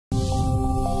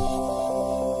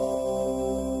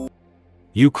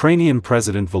Ukrainian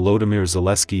President Volodymyr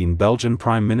Zelensky and Belgian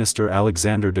Prime Minister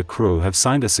Alexander De Croo have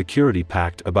signed a security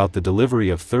pact about the delivery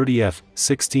of 30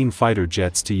 F-16 fighter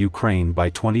jets to Ukraine by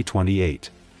 2028.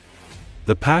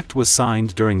 The pact was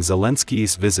signed during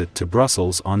Zelensky's visit to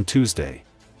Brussels on Tuesday.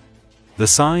 The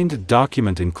signed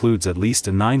document includes at least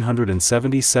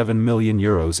 €977 million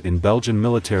in Belgian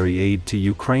military aid to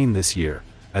Ukraine this year,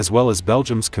 as well as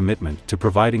Belgium's commitment to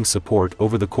providing support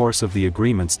over the course of the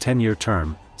agreement's 10-year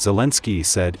term, Zelensky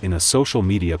said in a social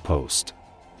media post.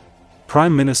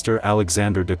 Prime Minister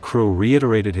Alexander De Croo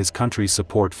reiterated his country's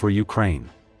support for Ukraine.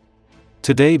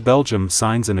 Today Belgium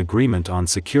signs an agreement on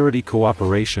security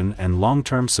cooperation and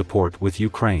long-term support with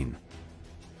Ukraine.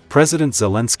 President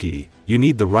Zelensky, you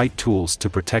need the right tools to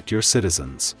protect your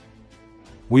citizens.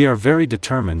 We are very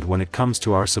determined when it comes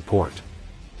to our support.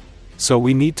 So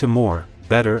we need to more,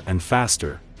 better and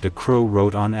faster, De Croo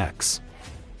wrote on X.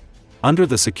 Under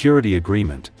the security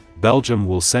agreement, Belgium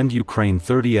will send Ukraine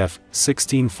 30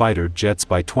 F-16 fighter jets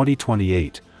by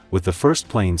 2028, with the first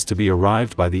planes to be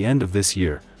arrived by the end of this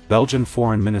year, Belgian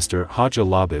Foreign Minister Hadja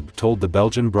Labib told the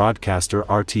Belgian broadcaster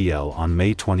RTL on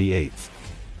May 28.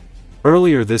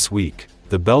 Earlier this week,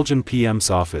 the Belgian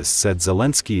PM's office said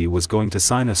Zelensky was going to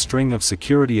sign a string of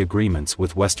security agreements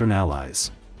with Western allies.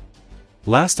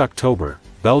 Last October,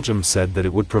 Belgium said that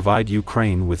it would provide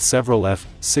Ukraine with several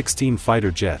F-16 fighter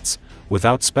jets,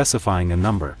 without specifying a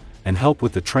number, and help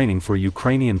with the training for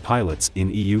Ukrainian pilots in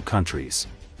EU countries.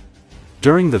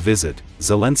 During the visit,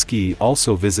 Zelensky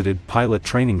also visited pilot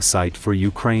training site for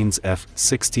Ukraine's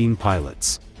F-16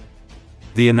 pilots.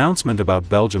 The announcement about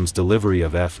Belgium's delivery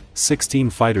of F-16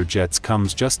 fighter jets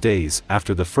comes just days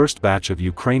after the first batch of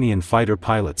Ukrainian fighter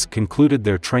pilots concluded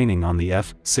their training on the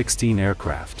F-16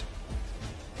 aircraft.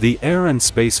 The Air and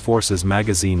Space Forces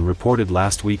magazine reported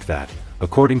last week that,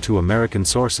 according to American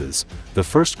sources, the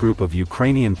first group of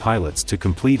Ukrainian pilots to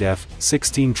complete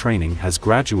F-16 training has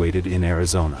graduated in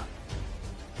Arizona.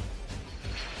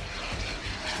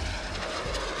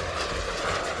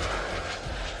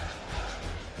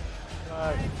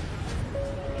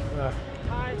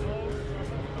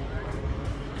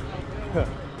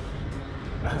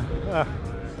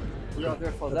 You are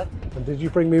there for that? And did you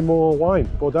bring me more wine,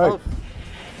 Bordeaux? Oh.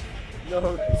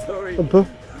 No, sorry. Un peu.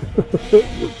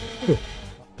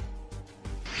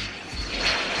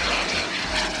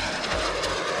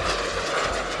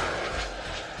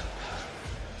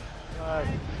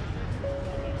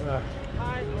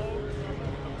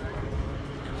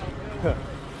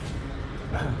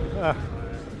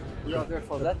 You are there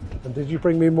for that? And did you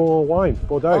bring me more wine,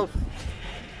 Bordeaux? Oh.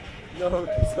 No,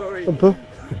 sorry. Un peu.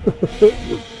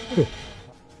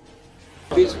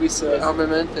 This with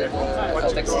armament and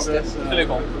attack system,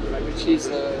 which is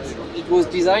it was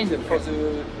designed for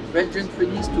the Belgian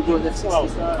trainees to go on F-16.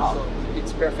 So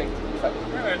it's perfect. In fact.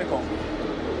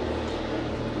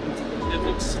 It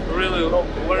looks really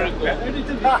very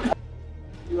good.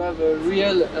 You have a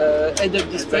real head-up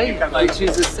display, which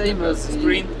is the same as the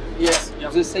screen. Yes, Yeah.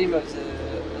 the same as the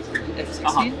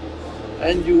F-16,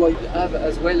 and you will have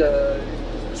as well a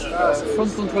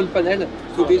front control panel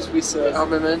to this with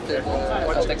armament and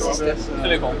attack system,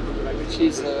 which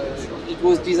is it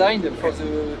was designed for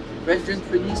the Belgian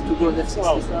trainees to go on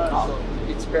F-16. So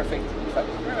it's perfect. In fact.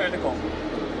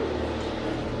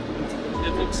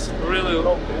 It looks really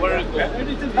very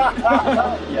good.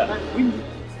 Yeah.